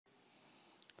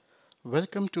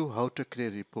Welcome to how to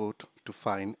create a report to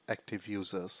find active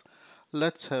users.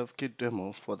 Let's have quick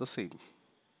demo for the same.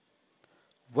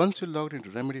 Once you logged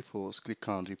into Remedyforce, click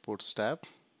on Reports tab,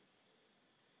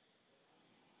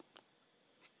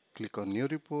 click on New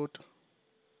Report,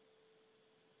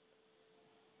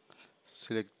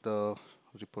 select the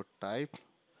report type.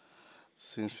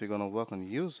 Since we're going to work on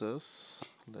users,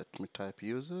 let me type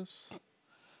users,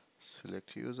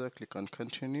 select user, click on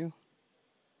Continue.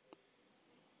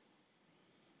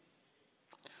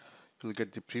 You'll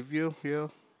get the preview here.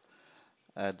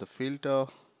 Add the filter.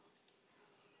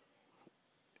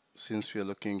 Since we are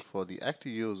looking for the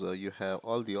active user, you have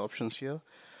all the options here: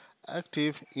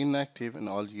 active, inactive, and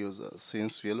all users.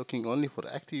 Since we are looking only for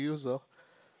active user,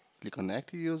 click on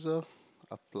active user,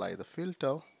 apply the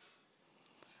filter,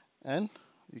 and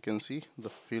you can see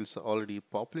the fields are already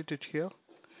populated here.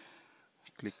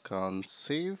 Click on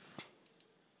save.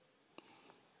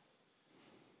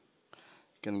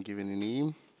 You can give any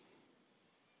name.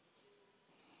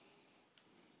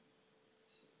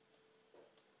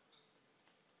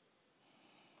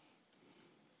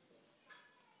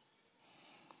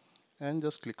 And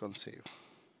just click on save,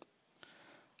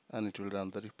 and it will run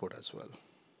the report as well.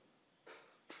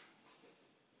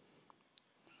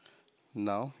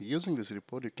 Now, using this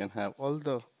report, you can have all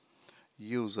the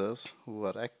users who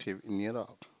are active in your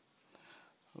app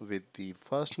with the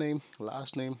first name,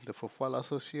 last name, the profile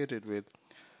associated with,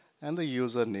 and the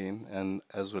username, and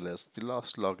as well as the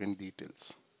last login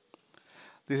details.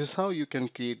 This is how you can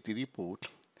create the report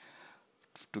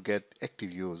to get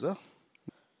active user.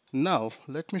 Now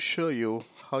let me show you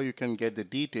how you can get the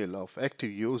detail of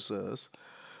active users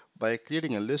by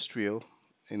creating a list view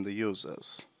in the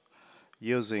users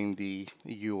using the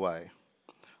UI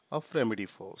of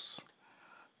Remedyforce.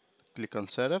 Click on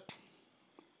setup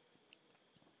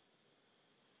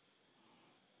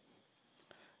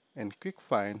and quick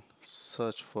find,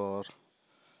 search for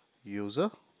user.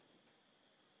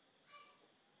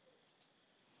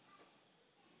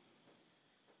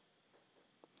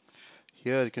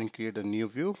 Here you can create a new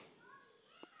view,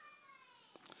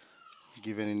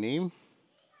 give any name,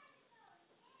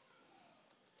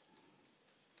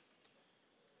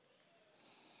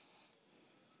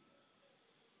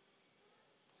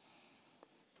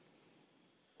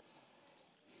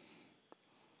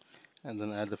 and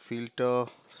then add the filter,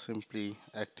 simply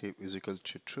active is equal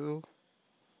to true,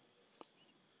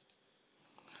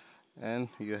 and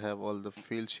you have all the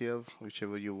fields here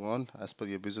whichever you want as per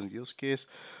your business use case,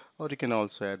 or you can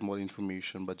also add more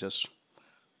information, but just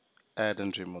add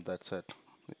and remove, that's it.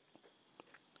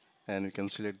 And you can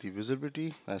select the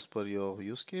visibility as per your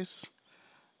use case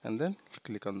and then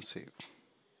click on save.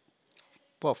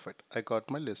 Perfect, I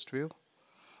got my list view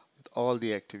with all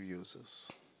the active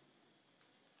users.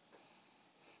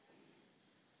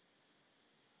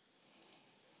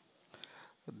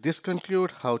 This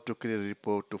concludes how to create a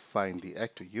report to find the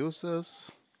active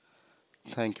users.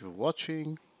 Thank you for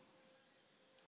watching.